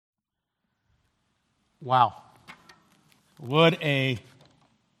Wow. What a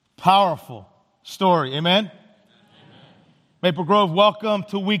powerful story. Amen? Amen? Maple Grove, welcome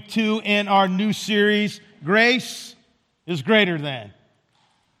to week 2 in our new series, Grace is Greater Than.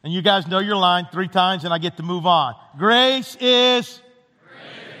 And you guys know your line 3 times and I get to move on. Grace is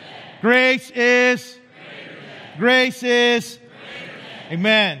greater than. Grace is greater than. Grace is greater than.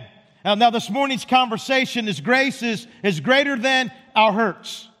 Amen. Now this morning's conversation is grace is greater than our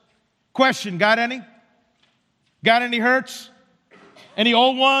hurts. Question, got any? Got any hurts? Any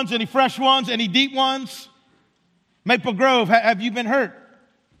old ones? Any fresh ones? Any deep ones? Maple Grove, have you been hurt?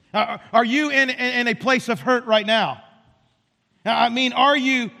 Are you in a place of hurt right now? I mean, are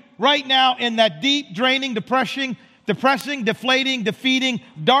you right now in that deep, draining, depressing, deflating, defeating,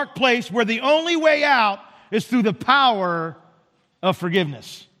 dark place where the only way out is through the power of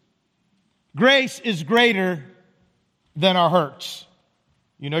forgiveness? Grace is greater than our hurts.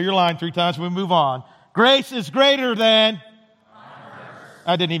 You know your line 3 times, we move on. Grace is greater than our hurts.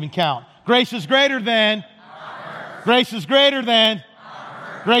 I didn't even count. Grace is greater than our hurts. Grace is greater than our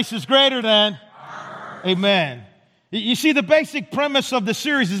hurts. Grace is greater than our hurts. Amen. You see, the basic premise of the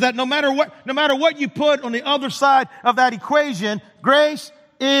series is that no matter what you put on the other side of that equation, grace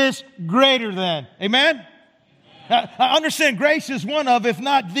is greater than. Amen? I understand grace is one of, if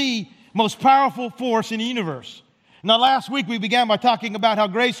not the most powerful force in the universe. Now, last week we began by talking about how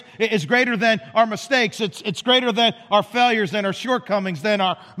grace is greater than our mistakes. It's greater than our failures, than our shortcomings, than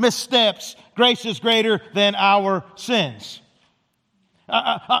our missteps. Grace is greater than our sins.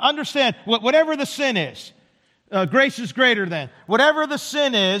 I understand, whatever the sin is, grace is greater than. Whatever the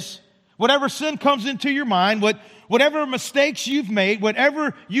sin is, whatever sin comes into your mind, whatever mistakes you've made,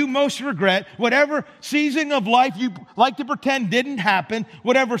 whatever you most regret, whatever season of life you like to pretend didn't happen,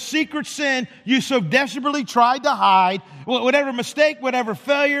 whatever secret sin you so desperately tried to hide, whatever mistake, whatever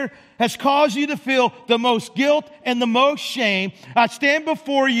failure has caused you to feel the most guilt and the most shame, I stand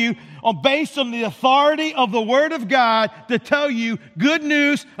before you based on the authority of the Word of God to tell you good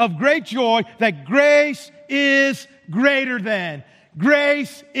news of great joy that grace is greater than.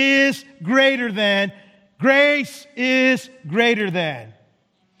 Grace is greater than. Grace is greater than.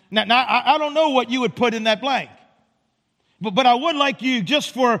 Now I don't know what you would put in that blank. But I would like you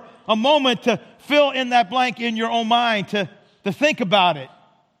just for a moment to fill in that blank in your own mind, to think about it.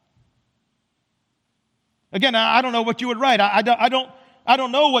 Again, I don't know what you would write. I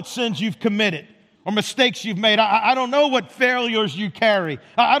don't know what sins you've committed or mistakes you've made. I don't know what failures you carry.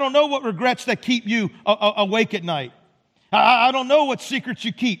 I don't know what regrets that keep you awake at night. I don't know what secrets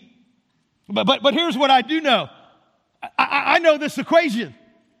you keep. But here's what I do know. I know this equation.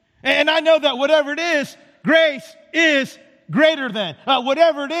 And I know that whatever it is, grace is greater than.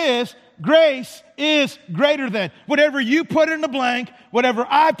 Whatever it is, grace is greater than. Whatever you put in the blank, whatever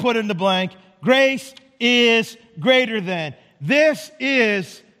I put in the blank, grace is greater than. This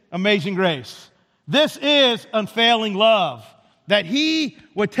is amazing grace. This is unfailing love. That He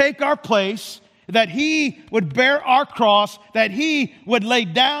would take our place, that He would bear our cross, that He would lay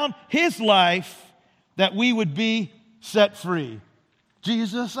down His life, that we would be set free.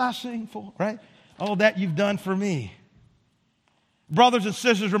 Jesus, I sing for, right? All that you've done for me. Brothers and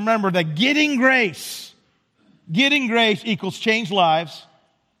sisters, remember that getting grace equals changed lives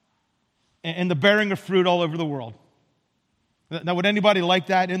and the bearing of fruit all over the world. Now, would anybody like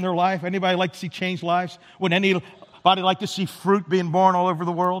that in their life? Anybody like to see changed lives? Would anybody like to see fruit being born all over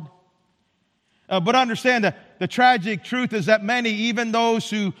the world? But understand that the tragic truth is that many, even those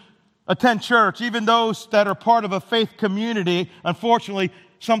who attend church, even those that are part of a faith community, unfortunately,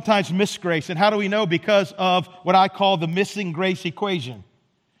 sometimes miss grace. And how do we know? Because of what I call the missing grace equation.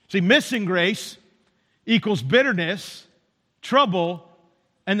 See, missing grace equals bitterness, trouble,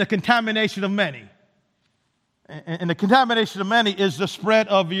 and the contamination of many. And the contamination of many is the spread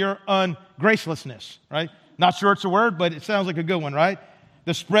of your ungracelessness, right? Not sure it's a word, but it sounds like a good one, right?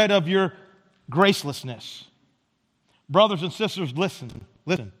 The spread of your gracelessness. Brothers and sisters, listen.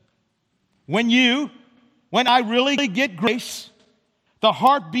 When I really get grace, the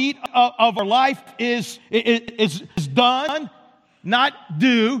heartbeat of our life is done, not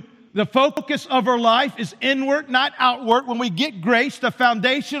due. The focus of our life is inward, not outward. When we get grace, the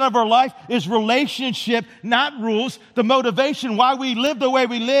foundation of our life is relationship, not rules. The motivation why we live the way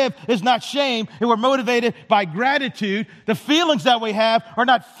we live is not shame, and we're motivated by gratitude. The feelings that we have are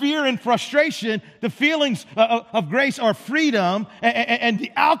not fear and frustration. The feelings of grace are freedom, and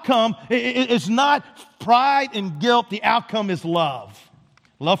the outcome is not pride and guilt. The outcome is love.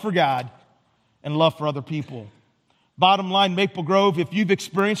 Love for God and love for other people. Bottom line, Maple Grove, if you've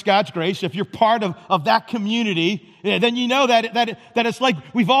experienced God's grace, if you're part of that community, then you know that it's like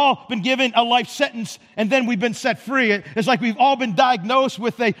we've all been given a life sentence and then we've been set free. It's like we've all been diagnosed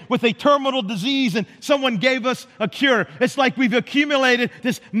with a terminal disease and someone gave us a cure. It's like we've accumulated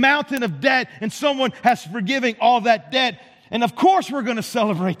this mountain of debt and someone has forgiven all that debt. And of course we're going to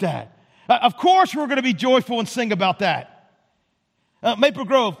celebrate that. Of course we're going to be joyful and sing about that. Maple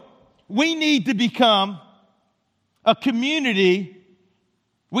Grove, we need to become a community.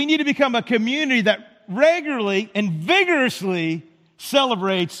 We need to become a community that regularly and vigorously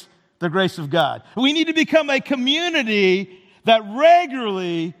celebrates the grace of God. We need to become a community that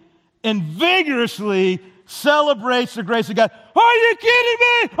regularly and vigorously celebrates the grace of God. Are you kidding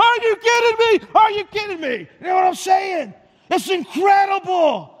me? Are you kidding me? Are you kidding me? You know what I'm saying? It's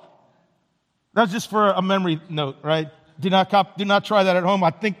incredible. That's just for a memory note, right? Do not try that at home. I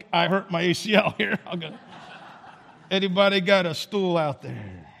think I hurt my ACL here. Anybody got a stool out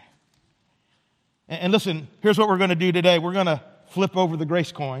there? And listen, here's what we're going to do today. We're going to flip over the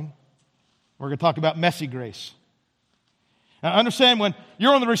grace coin. We're going to talk about messy grace. Now, understand, when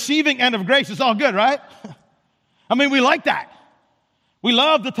you're on the receiving end of grace, it's all good, right? I mean, we like that. We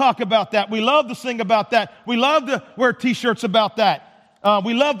love to talk about that. We love to sing about that. We love to wear T-shirts about that.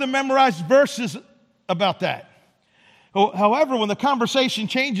 We love to memorize verses about that. However, when the conversation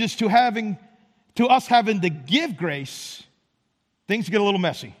changes to us having to give grace, things get a little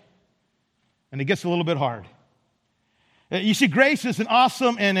messy. And it gets a little bit hard. You see, grace is an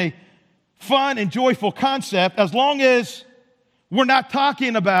awesome and a fun and joyful concept as long as we're not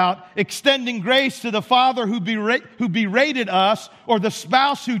talking about extending grace to the father who berated us or the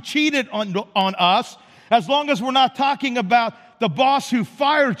spouse who cheated on us, as long as we're not talking about the boss who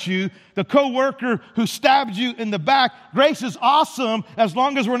fired you, the coworker who stabbed you in the back. Grace is awesome as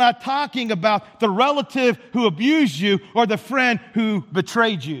long as we're not talking about the relative who abused you or the friend who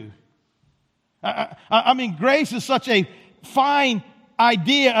betrayed you. I mean, grace is such a fine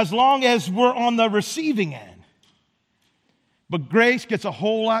idea as long as we're on the receiving end. But grace gets a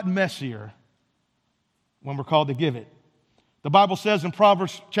whole lot messier when we're called to give it. The Bible says in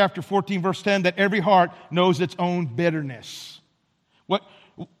Proverbs chapter 14, verse 10, that every heart knows its own bitterness.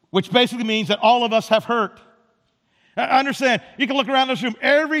 Which basically means that all of us have hurt. I understand. You can look around this room.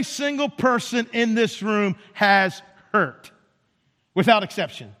 Every single person in this room has hurt, without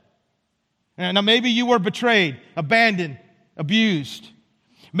exception. Now, maybe you were betrayed, abandoned, abused.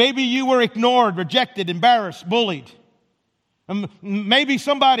 Maybe you were ignored, rejected, embarrassed, bullied. Maybe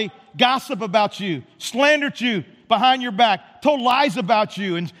somebody gossiped about you, slandered you behind your back, told lies about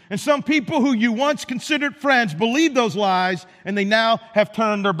you. And some people who you once considered friends believed those lies, and they now have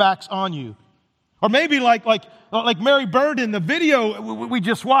turned their backs on you. Or maybe like Mary Bird in the video we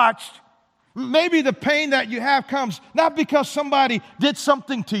just watched, maybe the pain that you have comes not because somebody did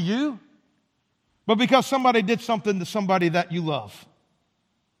something to you, but because somebody did something to somebody that you love.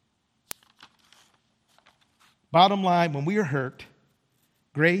 Bottom line, when we are hurt,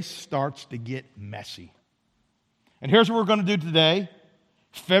 grace starts to get messy. And here's what we're going to do today,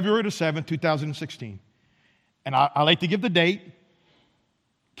 February the 7th, 2016. And I like to give the date, in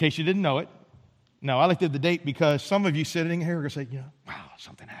case you didn't know it. No, I like to give the date because some of you sitting here are going to say, wow,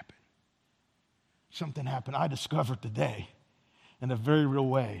 something happened. Something happened. I discovered today, in a very real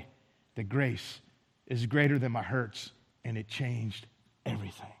way, that grace is greater than my hurts, and it changed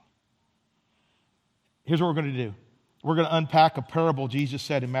everything. Here's what we're going to do. We're going to unpack a parable Jesus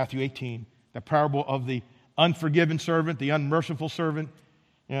said in Matthew 18, the parable of the unforgiven servant, the unmerciful servant,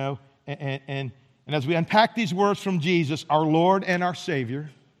 and as we unpack these words from Jesus, our Lord and our Savior.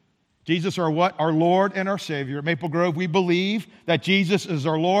 Jesus are what? Our Lord and our Savior. At Maple Grove, we believe that Jesus is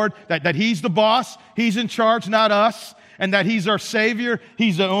our Lord, that He's the boss, He's in charge, not us, and that He's our Savior.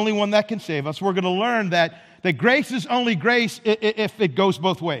 He's the only one that can save us. We're going to learn that grace is only grace if it goes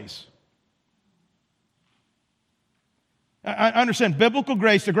both ways. I understand biblical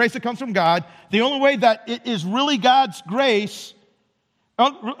grace, the grace that comes from God, the only way that it is really God's grace,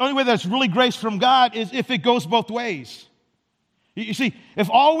 only way that's really grace from God is if it goes both ways. You see, if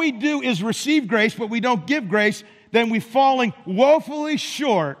all we do is receive grace, but we don't give grace, then we're falling woefully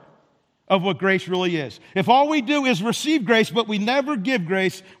short of what grace really is. If all we do is receive grace, but we never give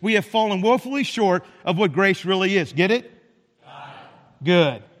grace, we have fallen woefully short of what grace really is. Get it?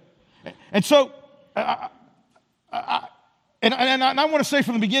 Good. And so, And I want to say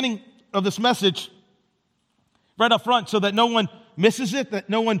from the beginning of this message, right up front, so that no one misses it, that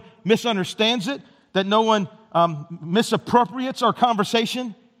no one misunderstands it, that no one misappropriates our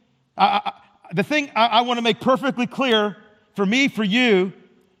conversation. The thing I want to make perfectly clear for me, for you,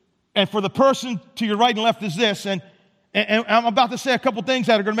 and for the person to your right and left is this, and And I'm about to say a couple things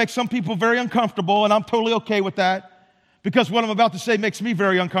that are going to make some people very uncomfortable, and I'm totally okay with that because what I'm about to say makes me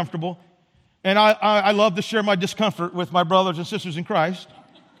very uncomfortable. And I love to share my discomfort with my brothers and sisters in Christ.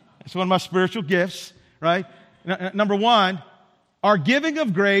 It's one of my spiritual gifts, right? Number one, our giving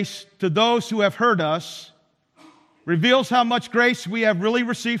of grace to those who have hurt us reveals how much grace we have really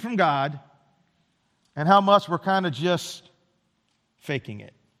received from God and how much we're kind of just faking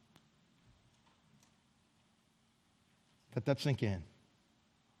it. Let that sink in.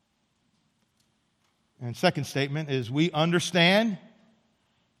 And second statement is we understand,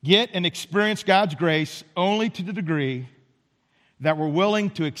 get, and experience God's grace only to the degree that we're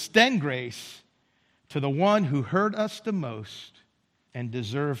willing to extend grace to the one who hurt us the most and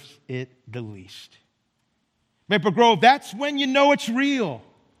deserves it the least. Maple Grove, that's when you know it's real.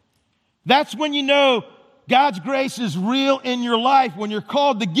 That's when you know God's grace is real in your life, when you're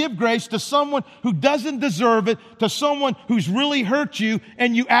called to give grace to someone who doesn't deserve it, to someone who's really hurt you,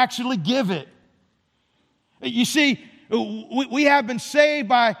 and you actually give it. You see, we have been saved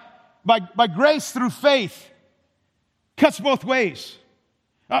by grace through faith. Cuts both ways.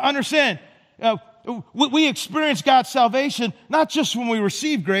 Understand, we experience God's salvation not just when we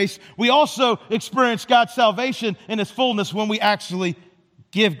receive grace, we also experience God's salvation in its fullness when we actually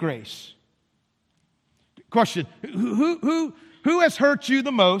give grace. Question, who has hurt you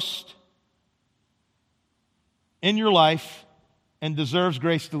the most in your life and deserves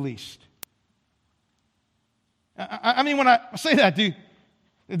grace the least? I mean, when I say that,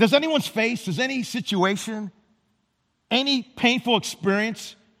 does anyone's face, does any situation, any painful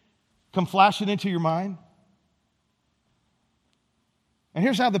experience come flashing into your mind? And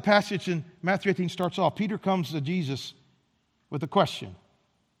here's how the passage in Matthew 18 starts off. Peter comes to Jesus with a question.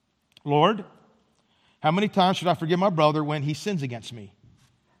 Lord, how many times should I forgive my brother when he sins against me?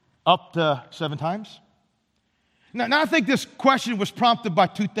 Up to 7 times? Now I think this question was prompted by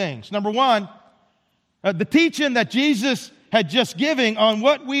 2 things. Number one, the teaching that Jesus had just given on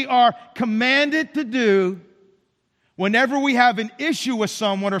what we are commanded to do whenever we have an issue with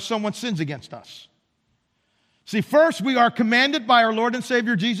someone or someone sins against us. See, first, we are commanded by our Lord and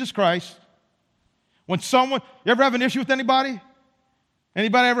Savior Jesus Christ. When someone, you ever have an issue with anybody?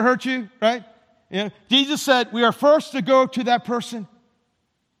 Anybody ever hurt you, right? You know, Jesus said we are first to go to that person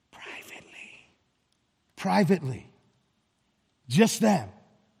privately. Just them.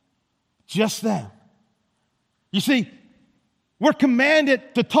 You see, we're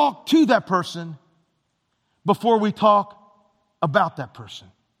commanded to talk to that person before we talk about that person.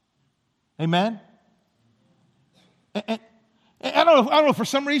 Amen? And I don't know, for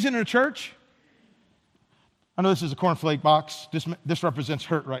some reason in the church, I know this is a cornflake box. This represents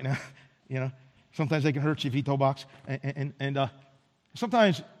hurt right now. You know, sometimes they can hurt you if you eat the whole box. And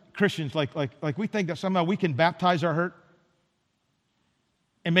sometimes Christians, like we think that somehow we can baptize our hurt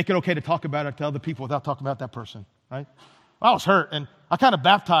and make it okay to talk about it to other people without talking about that person, right? I was hurt, and I kind of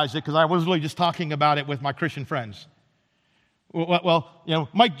baptized it because I was really just talking about it with my Christian friends. Well, you know,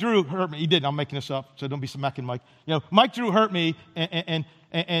 Mike Drew hurt me. He didn't. I'm making this up, so don't be smacking Mike. You know, Mike Drew hurt me,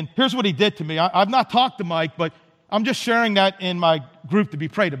 and here's what he did to me. I've not talked to Mike, but I'm just sharing that in my group to be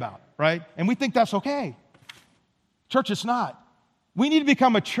prayed about, right? And we think that's okay. Church, it's not. We need to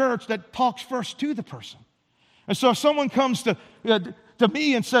become a church that talks first to the person. And so if someone comes to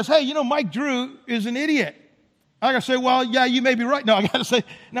me and says, hey, you know, Mike Drew is an idiot. I got to say, well, yeah, you may be right. No, I got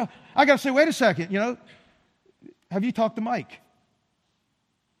to say, wait a second, you know, have you talked to Mike?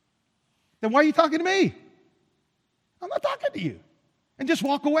 Then why are you talking to me? I'm not talking to you. And just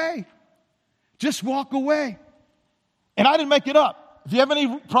walk away. Just walk away. And I didn't make it up. If you have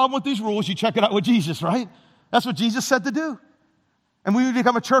any problem with these rules, you check it out with Jesus, right? That's what Jesus said to do. And we need to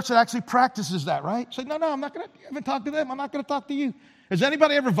become a church that actually practices that, right? Say, no, I'm not going to even talk to them. I'm not going to talk to you. Has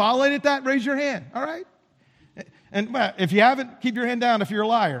anybody ever violated that? Raise your hand, all right? And if you haven't, keep your hand down if you're a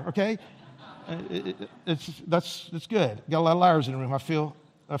liar, okay? That's good. Got a lot of liars in the room. I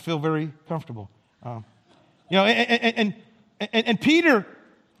feel very comfortable. You know, and Peter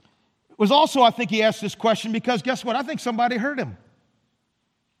was also, I think he asked this question because guess what? I think somebody hurt him.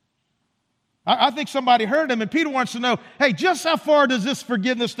 I think somebody hurt him, and Peter wants to know, hey, just how far does this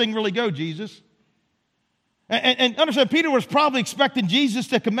forgiveness thing really go, Jesus? And understand, Peter was probably expecting Jesus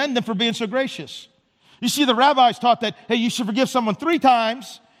to commend them for being so gracious. You see, the rabbis taught that, hey, you should forgive someone 3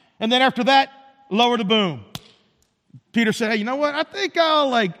 times, and then after that, lower the boom. Peter said, hey, you know what? I think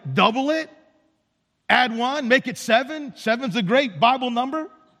I'll double it, add 1, make it 7. 7's a great Bible number.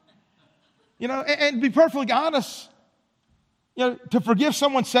 You know, and to be perfectly honest, you know, to forgive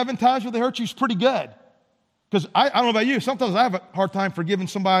someone 7 times when they hurt you is pretty good. Because I don't know about you, sometimes I have a hard time forgiving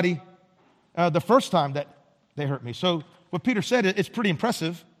somebody the first time that they hurt me. So what Peter said, it's pretty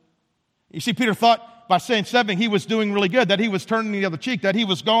impressive. You see, Peter thought by saying 7, he was doing really good, that he was turning the other cheek, that he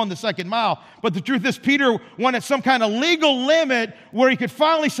was going the second mile. But the truth is, Peter wanted some kind of legal limit where he could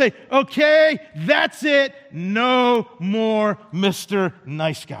finally say, okay, that's it, no more Mr.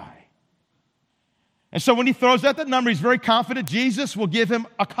 Nice Guy. And so when he throws out that number, he's very confident Jesus will give him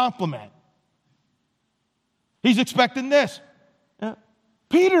a compliment. He's expecting this.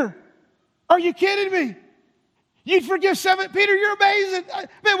 Peter, are you kidding me? You'd forgive 7? Peter, you're amazing.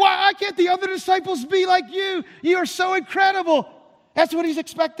 Man, why can't the other disciples be like you? You are so incredible. That's what he's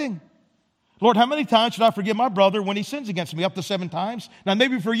expecting. Lord, how many times should I forgive my brother when he sins against me? Up to 7 times? Now,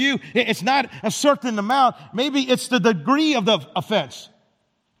 maybe for you, it's not a certain amount. Maybe it's the degree of the offense.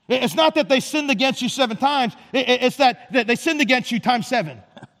 It's not that they sinned against you 7 times. It's that they sinned against you times 7.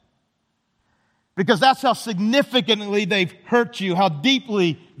 Because that's how significantly they've hurt you, how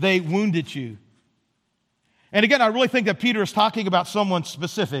deeply they wounded you. And again, I really think that Peter is talking about someone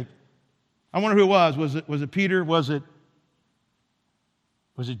specific. I wonder who it was. Was it Peter? Was it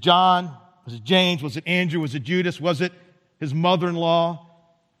John? Was it James? Was it Andrew? Was it Judas? Was it his mother-in-law?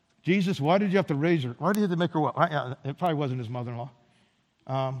 Jesus, why did you have to raise her? Why did you have to make her what? It probably wasn't his mother-in-law.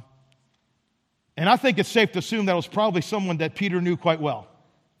 And I think it's safe to assume that it was probably someone that Peter knew quite well.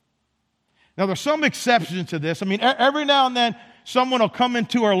 Now, there's some exceptions to this. I mean, every now and then, someone will come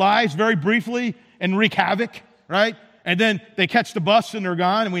into our lives very briefly and wreak havoc, right? And then they catch the bus and they're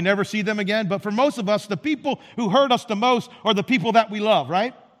gone and we never see them again. But for most of us, the people who hurt us the most are the people that we love,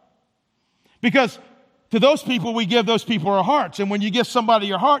 right? Because to those people, we give those people our hearts. And when you give somebody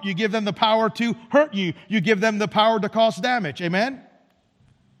your heart, you give them the power to hurt you. You give them the power to cause damage. Amen?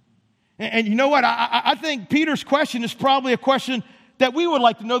 And you know what? I think Peter's question is probably a question that we would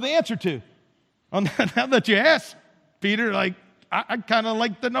like to know the answer to. Now that you ask, Peter, I'd kind of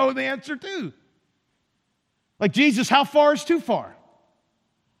like to know the answer too. Like, Jesus, how far is too far?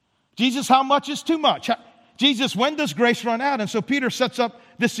 Jesus, how much is too much? Jesus, when does grace run out? And so Peter sets up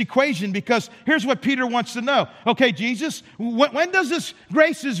this equation because here's what Peter wants to know. Okay, Jesus, when does this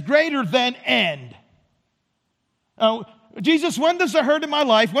grace is greater than end? Jesus, when does the hurt in my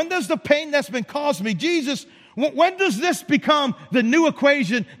life, when does the pain that's been caused me, Jesus, when does this become the new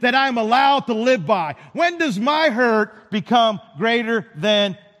equation that I'm allowed to live by? When does my hurt become greater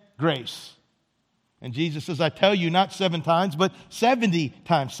than grace? And Jesus says, I tell you, not 7 times, but 70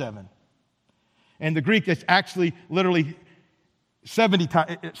 times 7. And the Greek is actually literally 70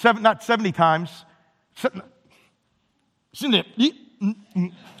 times, not 70 times.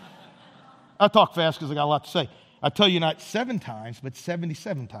 I talk fast because I got a lot to say. I tell you, not 7 times, but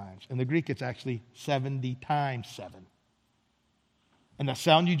 77 times. In the Greek, it's actually 70 times 7. And the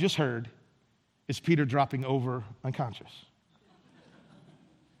sound you just heard is Peter dropping over unconscious.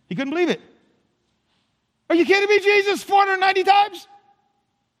 He couldn't believe it. Are you kidding me, Jesus? 490 times?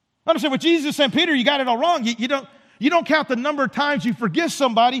 Understand what Jesus is saying, Peter, you got it all wrong. You don't count the number of times you forgive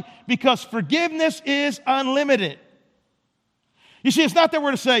somebody because forgiveness is unlimited. You see, it's not that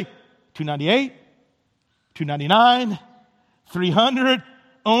we're to say 298, 299, 300,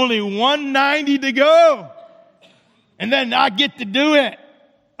 only 190 to go. And then I get to do it.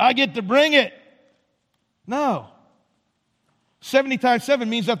 I get to bring it. No. 70 times 7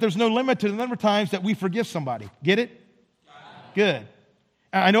 means that there's no limit to the number of times that we forgive somebody. Get it? Good.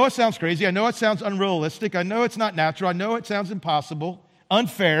 I know it sounds crazy. I know it sounds unrealistic. I know it's not natural. I know it sounds impossible,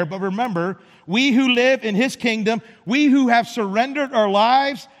 unfair. But remember, we who live in His kingdom, we who have surrendered our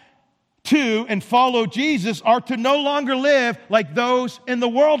lives to and follow Jesus are to no longer live like those in the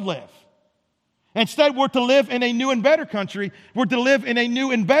world live. Instead, we're to live in a new and better country. We're to live in a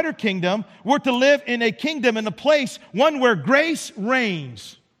new and better kingdom. We're to live in a kingdom, in a place, one where grace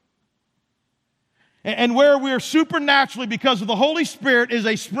reigns. And where we are supernaturally, because of the Holy Spirit, is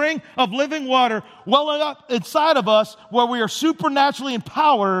a spring of living water welling up inside of us, where we are supernaturally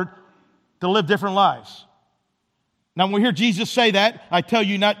empowered to live different lives. Now, when we hear Jesus say that, I tell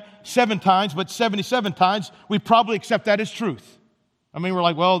you, not 7 times, but 77 times, we probably accept that as truth. I mean, we're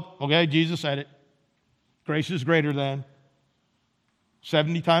like, well, okay, Jesus said it. Grace is greater than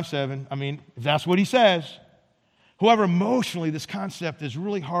 70 times 7. I mean, if that's what He says. However, emotionally, this concept is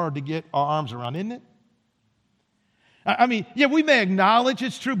really hard to get our arms around, isn't it? I mean, yeah, we may acknowledge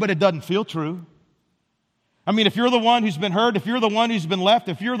it's true, but it doesn't feel true. I mean, if you're the one who's been hurt, if you're the one who's been left,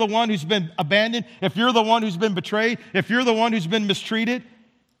 if you're the one who's been abandoned, if you're the one who's been betrayed, if you're the one who's been mistreated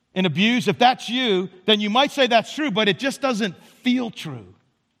and abused, if that's you, then you might say that's true, but it just doesn't feel true.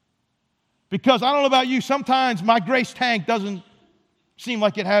 Because I don't know about you, sometimes my grace tank doesn't seem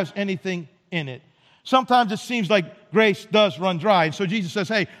like it has anything in it. Sometimes it seems like grace does run dry. And so Jesus says,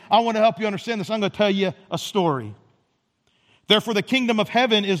 hey, I want to help you understand this. I'm going to tell you a story. Therefore, the kingdom of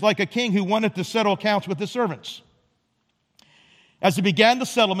heaven is like a king who wanted to settle accounts with his servants. As he began the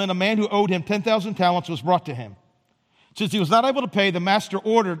settlement, a man who owed him 10,000 talents was brought to him. Since he was not able to pay, the master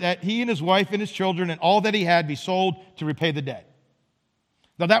ordered that he and his wife and his children and all that he had be sold to repay the debt.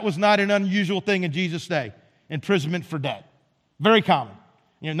 Now, that was not an unusual thing in Jesus' day, imprisonment for debt. Very common.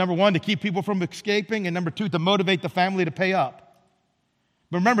 Number one, to keep people from escaping, and number two, to motivate the family to pay up.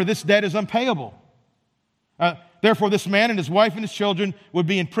 But remember, this debt is unpayable. Therefore, this man and his wife and his children would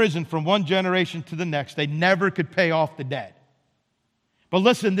be in prison from one generation to the next. They never could pay off the debt. But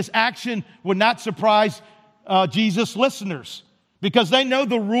listen, this action would not surprise Jesus' listeners because they know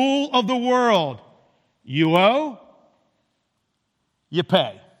the rule of the world. You owe, you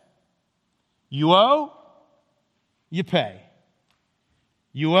pay. You owe, you pay.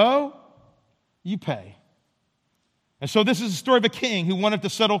 You owe, you pay. And so this is the story of a king who wanted to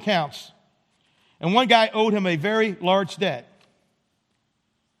settle accounts. And one guy owed him a very large debt.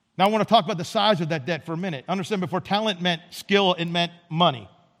 Now I want to talk about the size of that debt for a minute. Understand, before talent meant skill, it meant money.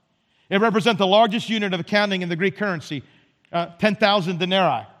 It represents the largest unit of accounting in the Greek currency, 10,000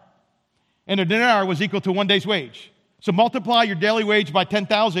 denarii. And a denarii was equal to 1 day's wage. So multiply your daily wage by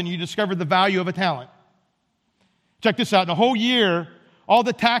 10,000, you discover the value of a talent. Check this out. In a whole year, all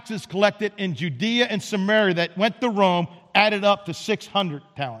the taxes collected in Judea and Samaria that went to Rome added up to 600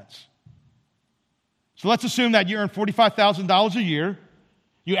 talents. So let's assume that you earn $45,000 a year.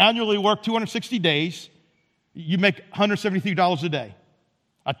 You annually work 260 days. You make $173 a day.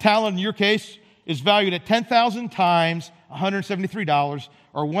 A talent in your case is valued at 10,000 times $173,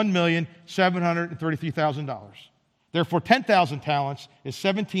 or $1,733,000. Therefore, 10,000 talents is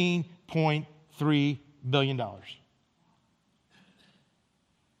 $17.3 billion.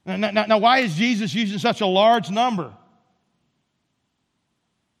 Now, why is Jesus using such a large number?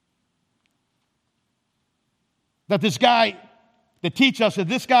 That teach us that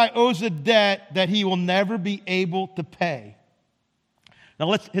this guy owes a debt that he will never be able to pay. Now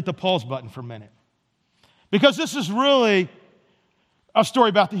let's hit the pause button for a minute. Because this is really a story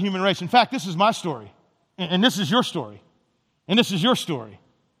about the human race. In fact, this is my story. And this is your story. And this is your story.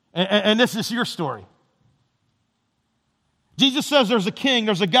 And this is your story. Jesus says there's a king,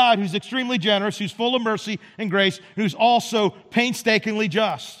 there's a God who's extremely generous, who's full of mercy and grace, who's also painstakingly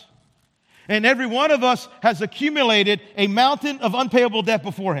just. And every one of us has accumulated a mountain of unpayable debt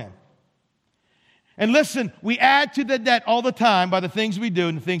before him. And listen, we add to the debt all the time by the things we do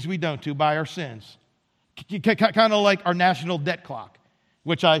and the things we don't do, by our sins. Kind of like our national debt clock,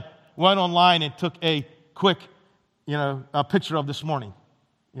 which I went online and took a quick, a picture of this morning,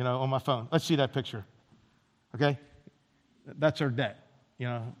 on my phone. Let's see that picture. Okay? That's our debt.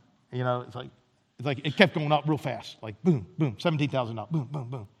 It's like it kept going up real fast. Like boom, boom, $17,000, boom, boom,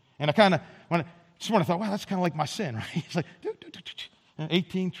 boom. And I kind of, this morning I thought, wow, that's kind of like my sin, right? It's like,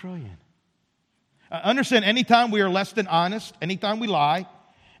 18 trillion. Understand, anytime we are less than honest, anytime we lie,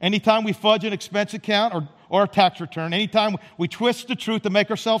 anytime we fudge an expense account or a tax return, anytime we twist the truth to make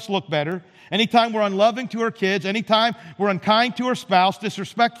ourselves look better, anytime we're unloving to our kids, anytime we're unkind to our spouse,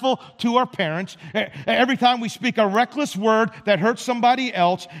 disrespectful to our parents, every time we speak a reckless word that hurts somebody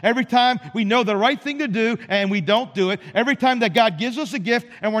else, every time we know the right thing to do and we don't do it, every time that God gives us a gift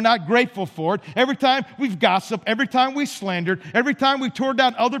and we're not grateful for it, every time we've gossiped, every time we slandered, every time we tore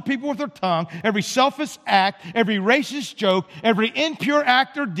down other people with our tongue, every selfish act, every racist joke, every impure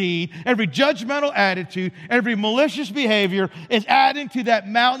act or deed, every judgmental attitude, every malicious behavior is adding to that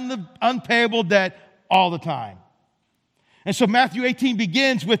mountain of unpayable debt all the time. And so Matthew 18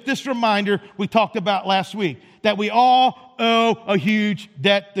 begins with this reminder we talked about last week, that we all owe a huge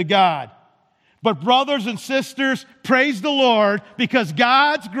debt to God. But brothers and sisters, praise the Lord, because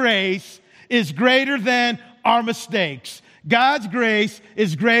God's grace is greater than our mistakes. God's grace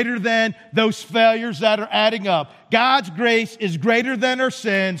is greater than those failures that are adding up. God's grace is greater than our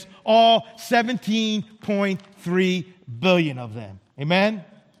sins, all 17.3 billion of them. Amen?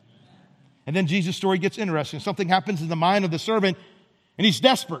 And then Jesus' story gets interesting. Something happens in the mind of the servant, and he's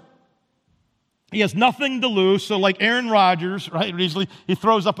desperate. He has nothing to lose, so like Aaron Rodgers, right, easily, he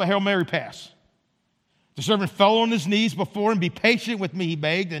throws up a Hail Mary pass. The servant fell on his knees before him. Be patient with me, he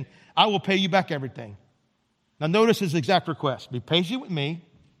begged, and I will pay you back everything. Now notice his exact request. Be patient with me,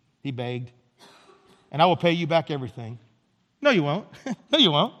 he begged, and I will pay you back everything. No, you won't. No,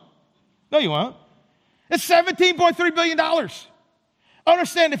 you won't. No, you won't. It's $17.3 billion.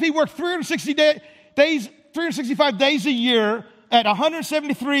 Understand, if he worked 365 days a year at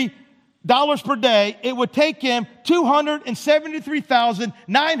 $173 per day, it would take him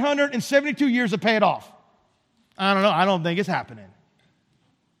 273,972 years to pay it off. I don't know. I don't think it's happening.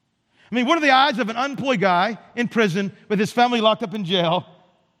 I mean, what are the odds of an unemployed guy in prison with his family locked up in jail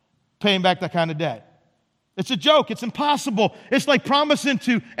paying back that kind of debt? It's a joke. It's impossible. It's like promising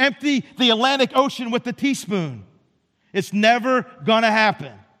to empty the Atlantic Ocean with a teaspoon. It's never going to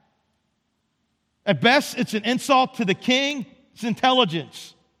happen. At best, it's an insult to the king's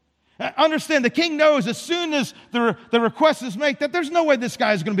intelligence. Understand, the king knows as soon as the request is made that there's no way this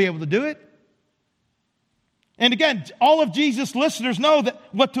guy is going to be able to do it. And again, all of Jesus' listeners know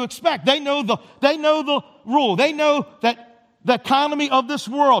what to expect. They know the rule. They know that the economy of this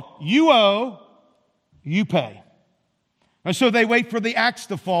world, you owe, you pay. And so they wait for the axe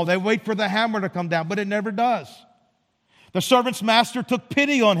to fall. They wait for the hammer to come down, but it never does. The servant's master took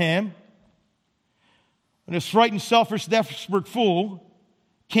pity on him, and this frightened, selfish, desperate fool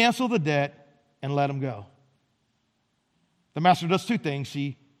canceled the debt and let him go. The master does two things.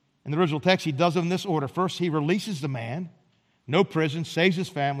 In the original text, he does it in this order. First, he releases the man, no prison, saves his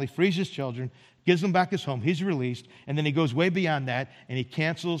family, frees his children, gives him back his home. He's released, and then he goes way beyond that, and he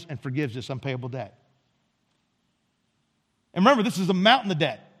cancels and forgives this unpayable debt. And remember, this is a mountain of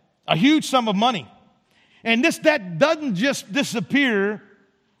debt, a huge sum of money. And this debt doesn't just disappear.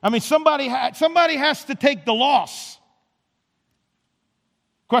 I mean, somebody has to take the loss.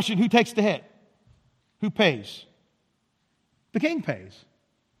 Question, who takes the hit? Who pays? The king pays.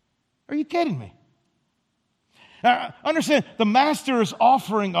 Are you kidding me? Understand, the master is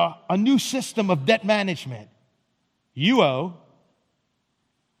offering a new system of debt management. You owe,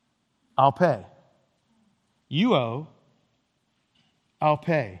 I'll pay. You owe, I'll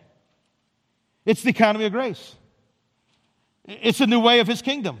pay. It's the economy of grace. It's a new way of his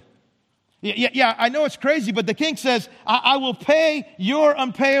kingdom. Yeah, I know it's crazy, but the king says, I will pay your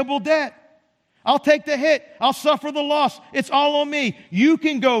unpayable debt. I'll take the hit. I'll suffer the loss. It's all on me. You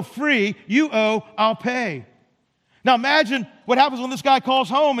can go free. You owe, I'll pay. Now imagine what happens when this guy calls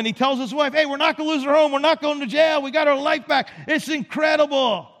home and he tells his wife, hey, we're not going to lose our home. We're not going to jail. We got our life back. It's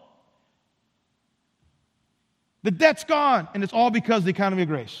incredible. The debt's gone, and it's all because of the economy of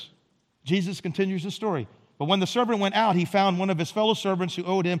grace. Jesus continues the story. But when the servant went out, he found one of his fellow servants who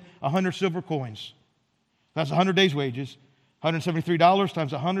owed him 100 silver coins. That's 100 days' wages. $173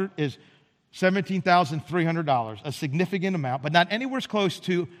 times 100 is $17,300, a significant amount, but not anywhere close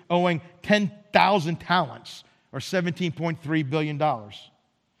to owing 10,000 talents or $17.3 billion.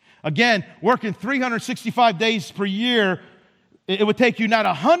 Again, working 365 days per year, it would take you not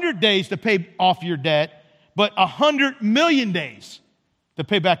 100 days to pay off your debt, but 100 million days to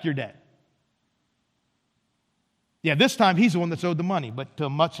pay back your debt. Yeah, this time he's the one that's owed the money, but to a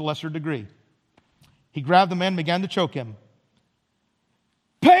much lesser degree. He grabbed the man and began to choke him.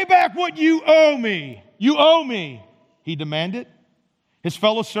 Pay back what you owe me. You owe me, he demanded. His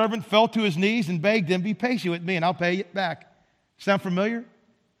fellow servant fell to his knees and begged him, be patient with me and I'll pay it back. Sound familiar?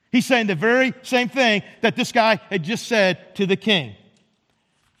 He's saying the very same thing that this guy had just said to the king,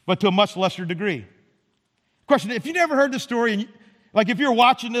 but to a much lesser degree. Question, if you never heard this story, and like if you're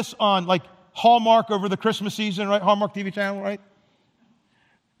watching this on like Hallmark over the Christmas season, right? Hallmark TV channel, right?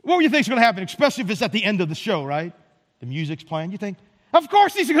 What would you think is going to happen, especially if it's at the end of the show, right? The music's playing. You think, of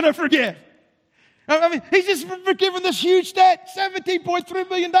course he's going to forgive. I mean, he's just forgiven this huge debt, $17.3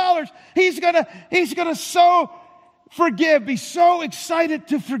 billion. He's going to so forgive, be so excited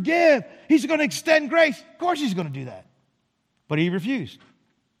to forgive. He's going to extend grace. Of course he's going to do that. But he refused.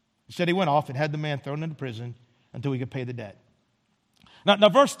 Instead, he went off and had the man thrown into prison until he could pay the debt. Now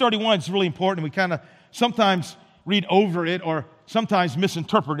verse 31 is really important. We kind of sometimes read over it or sometimes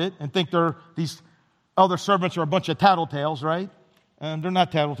misinterpret it and think these other servants are a bunch of tattletales, right? And they're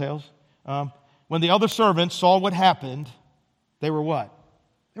not tattletales. When the other servants saw what happened, they were what?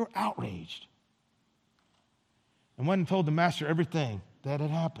 They were outraged. And went and told the master everything that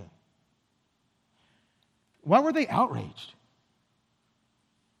had happened. Why were they outraged?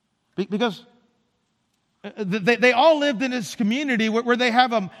 Because they all lived in this community where they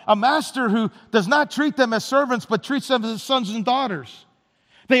have a master who does not treat them as servants, but treats them as sons and daughters.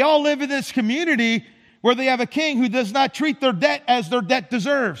 They all live in this community where they have a king who does not treat their debt as their debt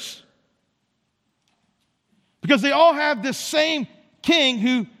deserves. Because they all have this same king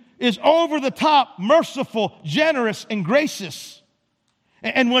who is over the top, merciful, generous, and gracious.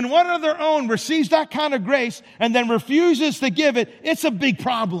 And when one of their own receives that kind of grace and then refuses to give it, it's a big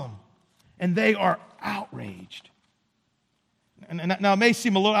problem. And they are outraged. And now it may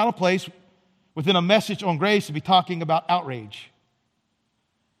seem a little out of place within a message on grace to be talking about outrage.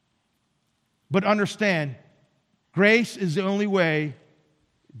 But understand, grace is the only way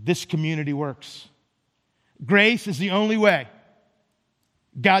this community works. Grace is the only way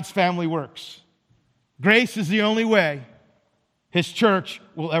God's family works. Grace is the only way His church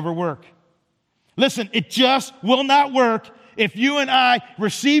will ever work. Listen, it just will not work if you and I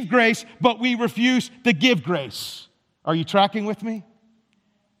receive grace, but we refuse to give grace. Are you tracking with me?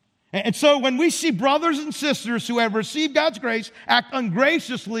 And so when we see brothers and sisters who have received God's grace act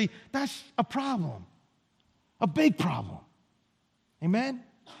ungraciously, that's a problem. A big problem. Amen?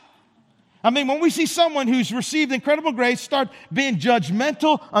 I mean, when we see someone who's received incredible grace start being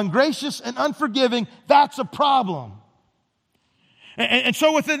judgmental, ungracious, and unforgiving, that's a problem. And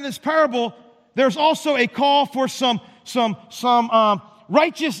so within this parable, there's also a call for some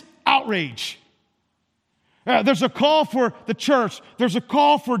righteous outrage. There's a call for the church. There's a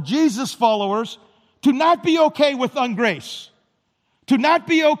call for Jesus followers to not be okay with ungrace, to not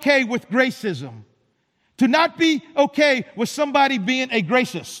be okay with gracism, to not be okay with somebody being a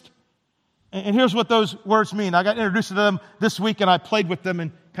gracist. And here's what those words mean. I got introduced to them this week, and I played with them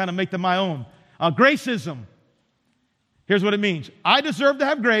and kind of make them my own. Gracism. Here's what it means. I deserve to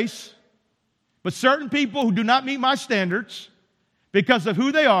have grace, but certain people who do not meet my standards because of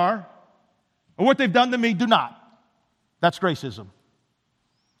who they are or what they've done to me do not. That's gracism.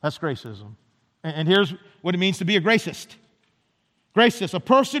 That's gracism. And here's what it means to be a gracist. Gracist, a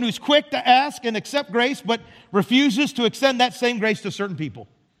person who's quick to ask and accept grace, but refuses to extend that same grace to certain people.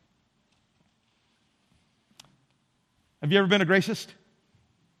 Have you ever been a gracist?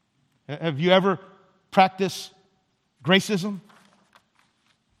 Have you ever practiced gracism?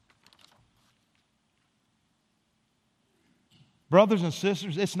 Brothers and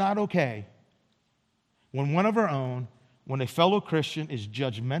sisters, it's not okay when one of our own, when a fellow Christian is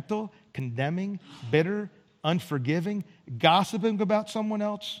judgmental, condemning, bitter, unforgiving, gossiping about someone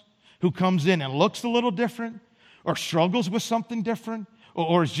else, who comes in and looks a little different, or struggles with something different,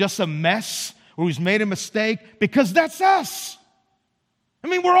 or is just a mess, or who's made a mistake, because that's us. I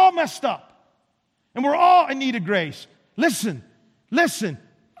mean, we're all messed up, and we're all in need of grace. Listen,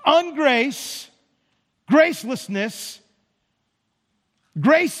 ungrace, gracelessness,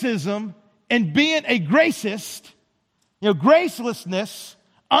 gracism, and being a gracist, gracelessness,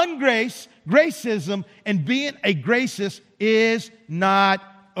 ungrace, gracism, and being a gracist is not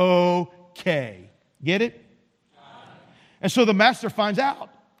okay. Get it? And so the master finds out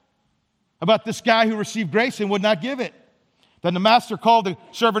about this guy who received grace and would not give it. Then the master called the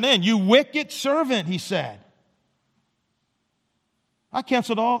servant in. You wicked servant, he said. I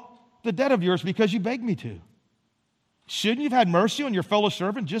canceled all the debt of yours because you begged me to. Shouldn't you have had mercy on your fellow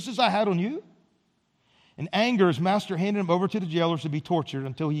servant just as I had on you? In anger, his master handed him over to the jailers to be tortured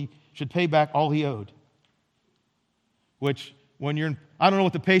until he should pay back all he owed. Which, when you're in, I don't know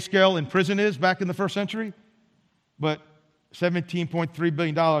what the pay scale in prison is back in the first century, but $17.3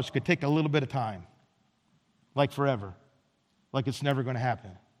 billion could take a little bit of time, like forever, like it's never going to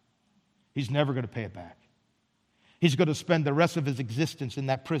happen. He's never going to pay it back. He's going to spend the rest of his existence in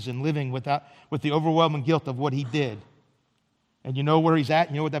that prison living with the overwhelming guilt of what he did. And you know where he's at?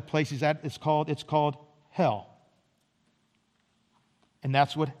 You know what that place he's at? It's called hell. And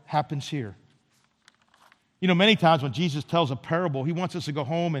that's what happens here. You know, many times when Jesus tells a parable, he wants us to go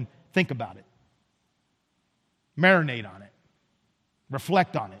home and think about it, marinate on it,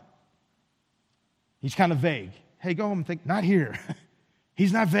 reflect on it. He's kind of vague. Hey, go home and think. Not here.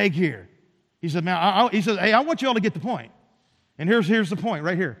 He's not vague here. He said, man, he said, hey, I want you all to get the point. And here's the point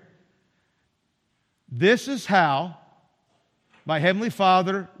right here. This is how my Heavenly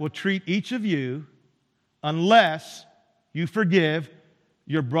Father will treat each of you unless you forgive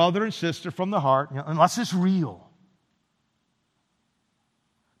your brother and sister from the heart, unless it's real.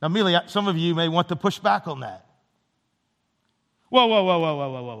 Now, immediately, some of you may want to push back on that.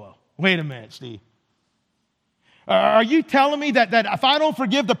 Whoa. Wait a minute, Steve. Are you telling me that if I don't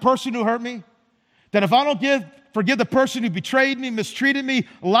forgive the person who hurt me, that if I don't forgive the person who betrayed me, mistreated me,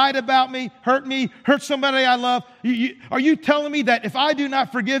 lied about me, hurt somebody I love, are you telling me that if I do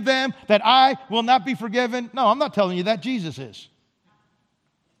not forgive them, that I will not be forgiven? No, I'm not telling you that. Jesus is.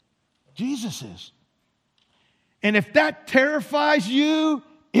 Jesus is. And if that terrifies you,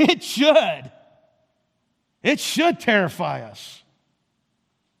 it should. It should terrify us.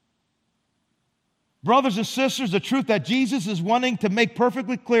 Brothers and sisters, the truth that Jesus is wanting to make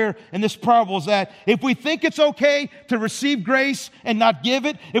perfectly clear in this parable is that if we think it's okay to receive grace and not give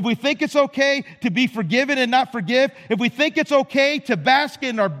it, if we think it's okay to be forgiven and not forgive, if we think it's okay to bask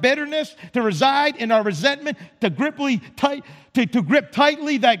in our bitterness, to reside in our resentment, to grip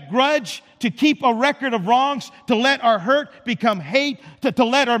tightly that grudge, to keep a record of wrongs, to let our hurt become hate, to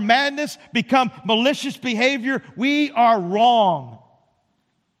let our madness become malicious behavior, we are wrong.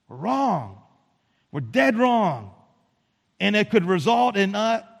 We're wrong. We're dead wrong. And it could result in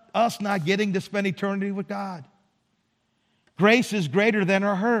us not getting to spend eternity with God. Grace is greater than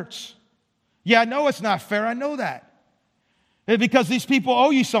our hurts. Yeah, I know it's not fair. I know that. Because these people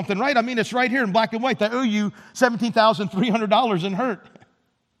owe you something, right? I mean, it's right here in black and white. They owe you $17,300 in hurt.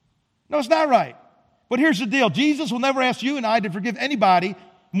 No, it's not right. But here's the deal. Jesus will never ask you and I to forgive anybody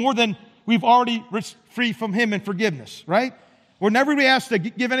more than we've already free from him in forgiveness, right? We're never be asked to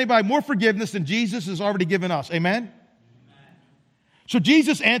give anybody more forgiveness than Jesus has already given us. Amen? Amen. So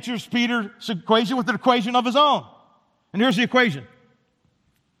Jesus answers Peter's equation with an equation of his own. And here's the equation.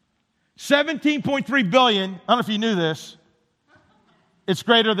 17.3 billion, I don't know if you knew this, it's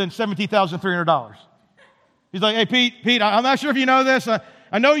greater than $17,300. He's like, hey, Pete, I'm not sure if you know this.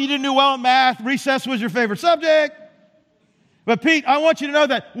 I know you didn't do well in math. Recess was your favorite subject. But Pete, I want you to know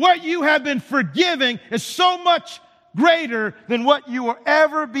that what you have been forgiving is so much greater than what you will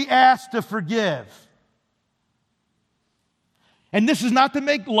ever be asked to forgive. And this is not to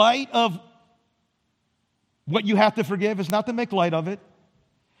make light of what you have to forgive. It's not to make light of it.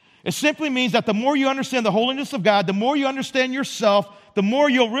 It simply means that the more you understand the holiness of God, the more you understand yourself, the more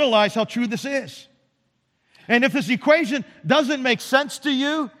you'll realize how true this is. And if this equation doesn't make sense to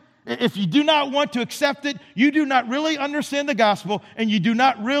you, if you do not want to accept it, you do not really understand the gospel, and you do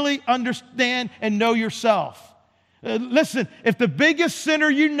not really understand and know yourself. Listen, if the biggest sinner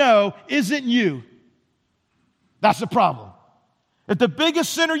you know isn't you, that's the problem. If the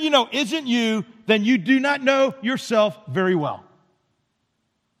biggest sinner you know isn't you, then you do not know yourself very well.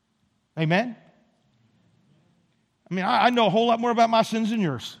 Amen? I mean, I know a whole lot more about my sins than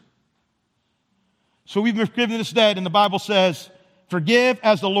yours. So we've been forgiven this debt, and the Bible says, forgive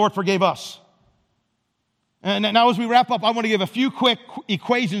as the Lord forgave us. And now as we wrap up, I want to give a few quick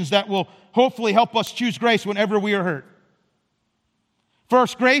equations that will hopefully help us choose grace whenever we are hurt.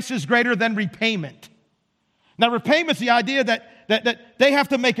 First, grace is greater than repayment. Now, repayment's the idea that they have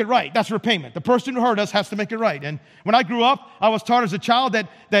to make it right. That's repayment. The person who hurt us has to make it right. And when I grew up, I was taught as a child that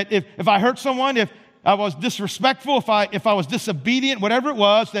if I hurt someone, if I was disrespectful, if I was disobedient, whatever it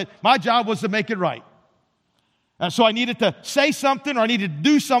was, that my job was to make it right. So I needed to say something, or I needed to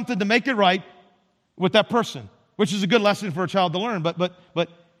do something to make it right with that person, which is a good lesson for a child to learn. But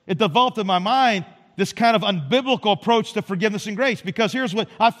it developed in my mind this kind of unbiblical approach to forgiveness and grace, because here's what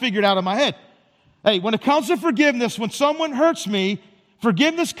I figured out in my head. Hey, when it comes to forgiveness, when someone hurts me,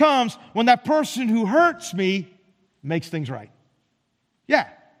 forgiveness comes when that person who hurts me makes things right. Yeah.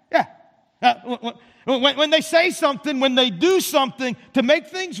 When they say something, when they do something to make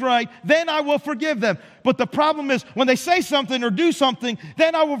things right, then I will forgive them. But the problem is, when they say something or do something,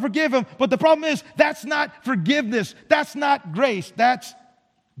 then I will forgive them. But the problem is, that's not forgiveness. That's not grace. That's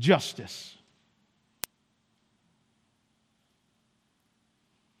justice.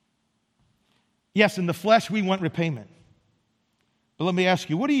 Yes, in the flesh, we want repayment. But let me ask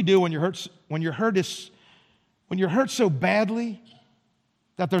you, what do you do when you're hurt so badly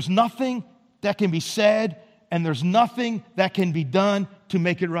that there's nothing that can be said and there's nothing that can be done to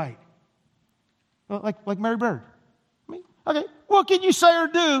make it right? Well, like Mary Bird. I mean, okay, what can you say or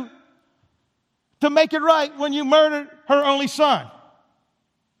do to make it right when you murdered her only son?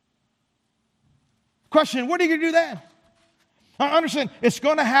 Question, what are you going to do then? I understand it's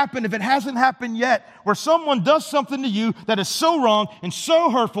going to happen if it hasn't happened yet, where someone does something to you that is so wrong and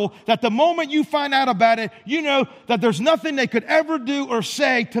so hurtful that the moment you find out about it, you know that there's nothing they could ever do or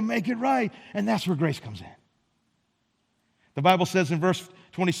say to make it right. And that's where grace comes in. The Bible says in verse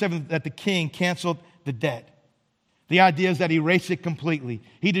 27 that the king canceled the debt. The idea is that he erased it completely.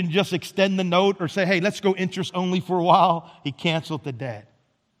 He didn't just extend the note or say, hey, let's go interest only for a while. He canceled the debt.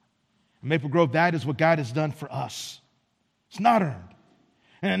 In Maple Grove, that is what God has done for us. It's not earned.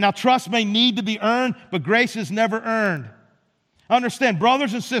 And now trust may need to be earned, but grace is never earned. Understand,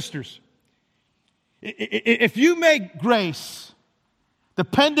 brothers and sisters, if you make grace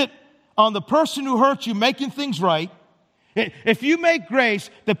dependent on the person who hurt you making things right, if you make grace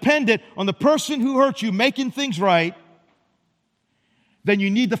dependent on the person who hurt you making things right, then you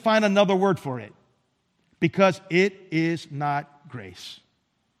need to find another word for it, because it is not grace.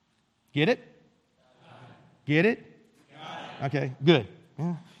 Get it? Get it? Okay, good.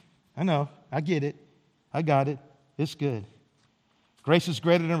 Yeah, I know. I get it. I got it. It's good. Grace is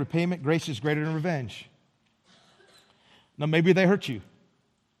greater than repayment. Grace is greater than revenge. Now, maybe they hurt you.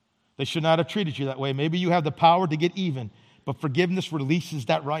 They should not have treated you that way. Maybe you have the power to get even, but forgiveness releases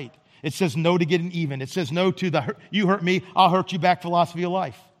that right. It says no to getting even. It says no to the you hurt me, I'll hurt you back philosophy of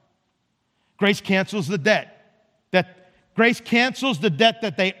life. Grace cancels the debt. Grace cancels the debt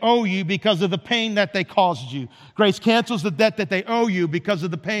that they owe you because of the pain that they caused you. Grace cancels the debt that they owe you because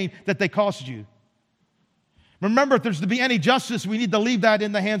of the pain that they caused you. Remember, if there's to be any justice, we need to leave that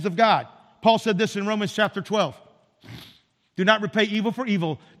in the hands of God. Paul said this in Romans chapter 12. Do not repay evil for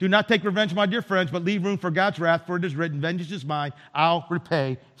evil. Do not take revenge, my dear friends, but leave room for God's wrath, for it is written, vengeance is mine, I'll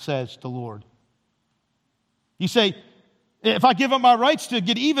repay, says the Lord. You say, if I give up my rights to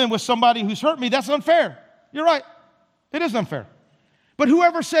get even with somebody who's hurt me, that's unfair. You're right. It is unfair. But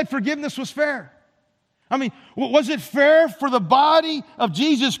whoever said forgiveness was fair? I mean, was it fair for the body of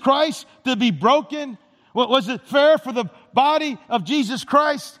Jesus Christ to be broken? Was it fair for the body of Jesus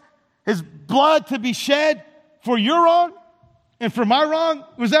Christ, his blood to be shed for your wrong and for my wrong?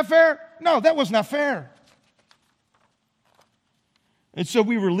 Was that fair? No, that was not fair. And so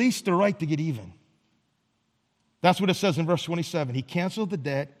we released the right to get even. That's what it says in verse 27. He canceled the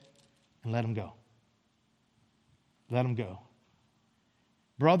debt and let him go. Let him go.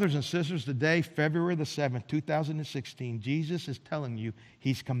 Brothers and sisters, today, February the 7th, 2016, Jesus is telling you,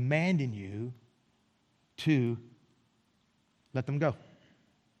 he's commanding you to let them go.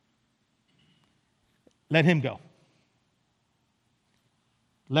 Let him go.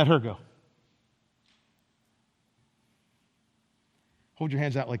 Let her go. Hold your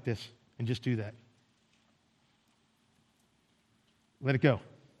hands out like this and just do that. Let it go.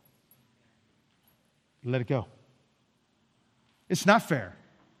 Let it go. It's not fair.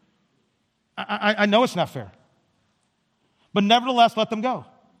 I know it's not fair. But nevertheless, let them go.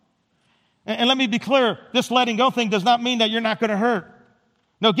 And let me be clear, this letting go thing does not mean that you're not going to hurt.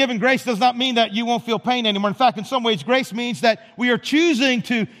 No, giving grace does not mean that you won't feel pain anymore. In fact, in some ways, grace means that we are choosing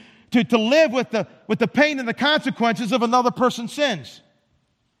to live with the pain and the consequences of another person's sins.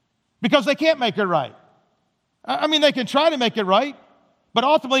 Because they can't make it right. I mean, they can try to make it right. But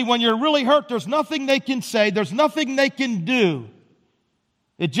ultimately, when you're really hurt, there's nothing they can say. There's nothing they can do.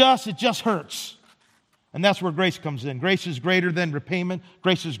 It just hurts. And that's where grace comes in. Grace is greater than repayment.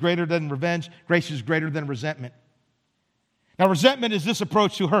 Grace is greater than revenge. Grace is greater than resentment. Now, resentment is this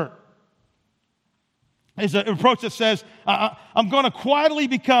approach to hurt. It's an approach that says, I'm just going to quietly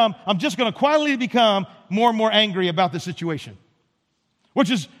become more and more angry about the situation.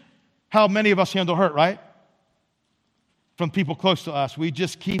 Which is how many of us handle hurt, right? From people close to us. We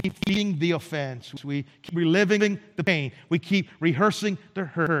just keep feeding the offense. We keep reliving the pain. We keep rehearsing the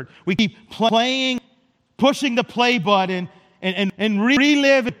hurt. We keep pushing the play button and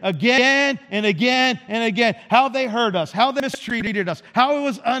relive again and again and again how they hurt us, how they mistreated us, how it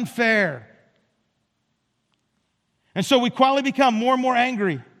was unfair. And so we quietly become more and more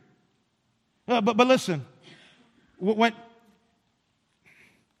angry. But listen, when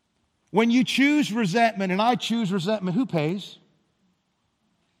you choose resentment, and I choose resentment, who pays?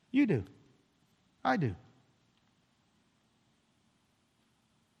 You do. I do.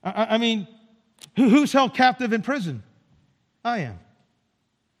 I mean, who's held captive in prison? I am.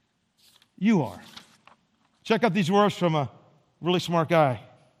 You are. Check out these words from a really smart guy.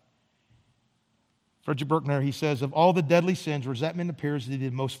 Frederick Buechner, he says, of all the deadly sins, resentment appears to be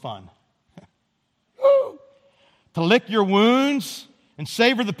the most fun. To lick your wounds and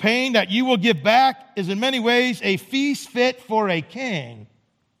savor the pain that you will give back is in many ways a feast fit for a king.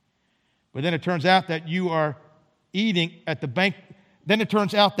 But then it turns out that you are eating at the bank. Then it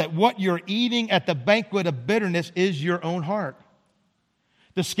turns out that what you're eating at the banquet of bitterness is your own heart.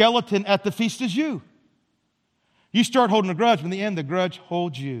 The skeleton at the feast is you. You start holding a grudge, but in the end, the grudge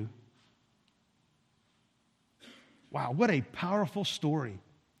holds you. Wow, what a powerful story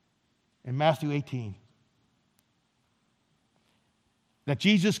in Matthew 18. That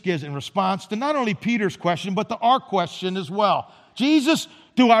Jesus gives in response to not only Peter's question, but to our question as well. Jesus,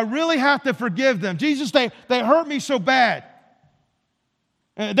 do I really have to forgive them? Jesus, they hurt me so bad.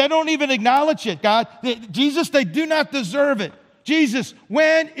 They don't even acknowledge it, God. Jesus, they do not deserve it. Jesus,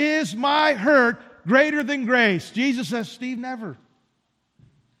 when is my hurt greater than grace? Jesus says, Steve, never.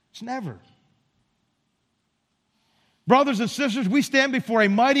 It's never. Brothers and sisters, we stand before a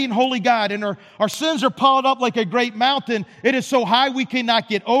mighty and holy God, and our sins are piled up like a great mountain. It is so high we cannot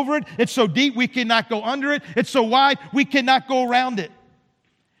get over it. It's so deep we cannot go under it. It's so wide we cannot go around it.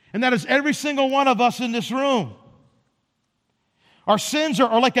 And that is every single one of us in this room. Our sins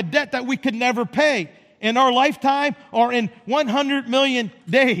are like a debt that we could never pay in our lifetime or in 100 million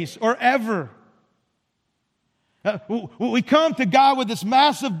days or ever. We come to God with this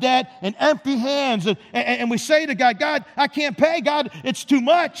massive debt and empty hands, and we say to God, God, I can't pay. God, it's too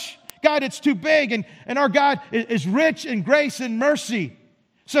much. God, it's too big. And our God is rich in grace and mercy.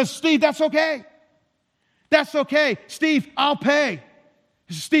 Says, Steve, that's okay. That's okay. Steve, I'll pay.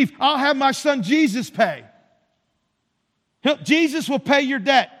 Steve, I'll have my son Jesus pay. Jesus will pay your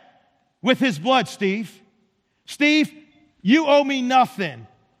debt with his blood, Steve. Steve, you owe me nothing.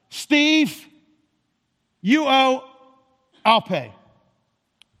 Steve, You owe, I'll pay.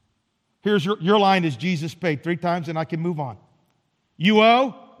 Here's your line is Jesus paid 3 times and I can move on. You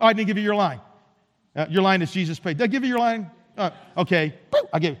owe, I didn't give you your line. Your line is Jesus paid. Did I give you your line? Okay.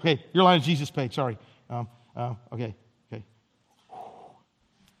 Okay. Your line is Jesus paid. Sorry. Okay.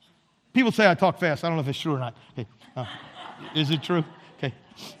 People say I talk fast. I don't know if it's true or not. Okay. Is it true? Okay.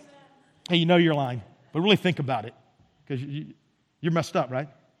 Hey, you know your line, but really think about it because you're messed up, right?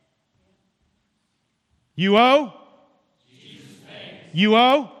 You owe? Jesus paid. You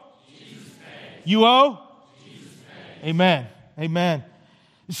owe? Jesus paid. You owe? Jesus paid. Amen. Amen.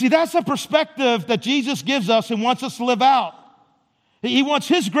 You see, that's the perspective that Jesus gives us and wants us to live out. He wants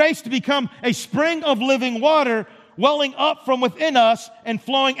His grace to become a spring of living water welling up from within us and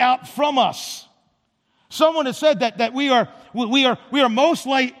flowing out from us. Someone has said that we are most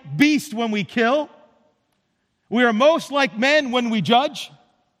like beasts when we kill. We are most like men when we judge.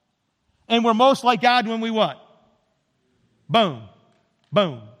 And we're most like God when we what? Boom.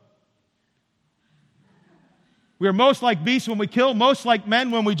 Boom. We are most like beasts when we kill, most like men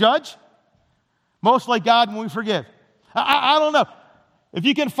when we judge, most like God when we forgive. I don't know. If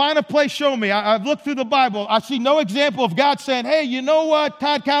you can find a place, show me. I've looked through the Bible. I see no example of God saying, hey, you know what,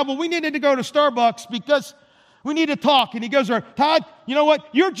 Todd Cowbell, we needed to go to Starbucks because we need to talk. And he goes, Todd, you know what?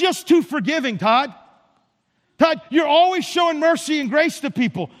 You're just too forgiving, Todd. Todd, you're always showing mercy and grace to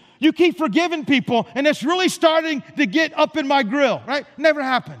people. You keep forgiving people, and it's really starting to get up in my grill, right? Never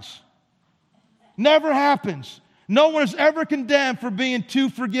happens. Never happens. No one is ever condemned for being too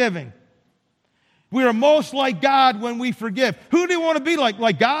forgiving. We are most like God when we forgive. Who do you want to be like?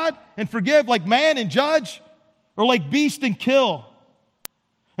 Like God and forgive? Like man and judge? Or like beast and kill?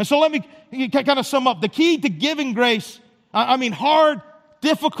 And so let me kind of sum up. The key to giving grace, hard,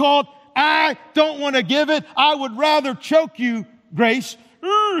 difficult, I don't want to give it. I would rather choke you, grace.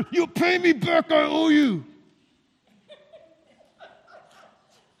 You pay me back, I owe you.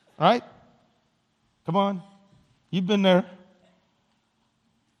 All right? Come on. You've been there.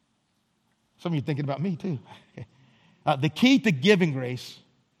 Some of you thinking about me too. The key to giving grace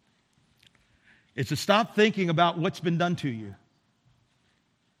is to stop thinking about what's been done to you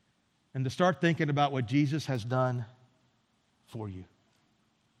and to start thinking about what Jesus has done for you.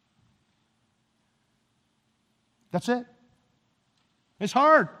 That's it. It's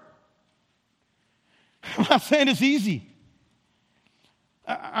hard. I'm not saying it's easy.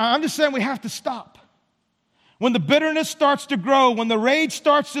 I'm just saying we have to stop. When the bitterness starts to grow, when the rage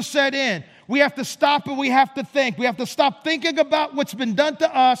starts to set in, we have to stop and we have to think. We have to stop thinking about what's been done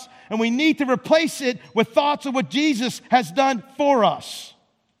to us, and we need to replace it with thoughts of what Jesus has done for us.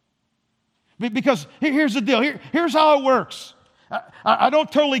 Because here's the deal. Here's how it works. I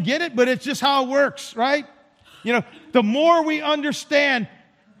don't totally get it, but it's just how it works, right? The more we understand,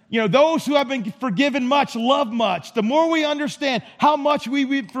 those who have been forgiven much love much. The more we understand how much we've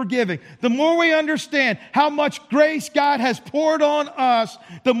been forgiving, the more we understand how much grace God has poured on us,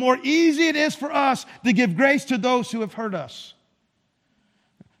 the more easy it is for us to give grace to those who have hurt us.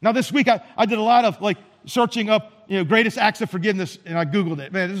 Now this week I did a lot of searching up, greatest acts of forgiveness, and I Googled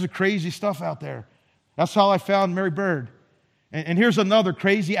it. Man, this is crazy stuff out there. That's how I found Mary Bird. And here's another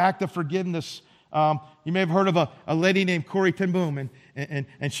crazy act of forgiveness. You may have heard of a lady named Corrie ten Boom,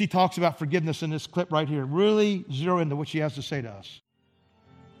 and she talks about forgiveness in this clip right here. Really zero into what she has to say to us.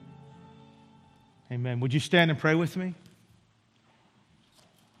 Amen. Would you stand and pray with me?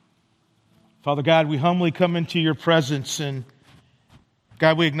 Father God, we humbly come into your presence, and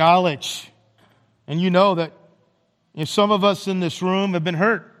God, we acknowledge, and you know that some of us in this room have been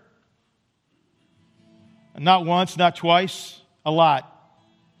hurt. Not once, not twice, a lot.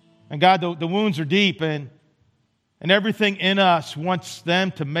 And God, the wounds are deep, and everything in us wants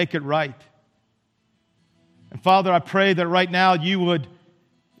them to make it right. And Father, I pray that right now you would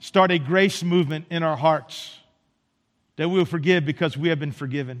start a grace movement in our hearts, that we will forgive because we have been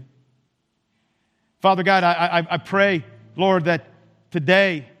forgiven. Father God, I pray, Lord, that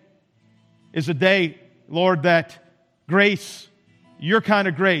today is a day, Lord, that grace, your kind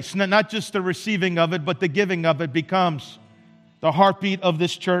of grace, not just the receiving of it, but the giving of it becomes the heartbeat of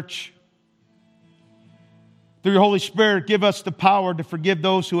this church. Through your Holy Spirit, give us the power to forgive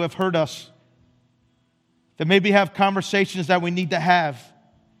those who have hurt us, that maybe have conversations that we need to have.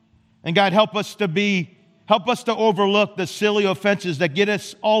 And God, help us to overlook the silly offenses that get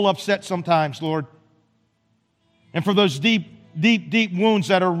us all upset sometimes, Lord. And for those deep, deep, deep wounds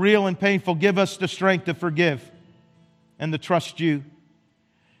that are real and painful, give us the strength to forgive and to trust you.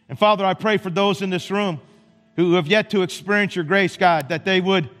 And Father, I pray for those in this room who have yet to experience your grace, God, that they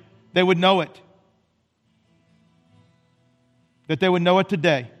would know it. That they would know it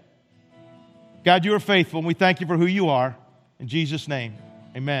today. God, you are faithful, and we thank you for who you are. In Jesus' name,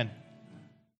 amen.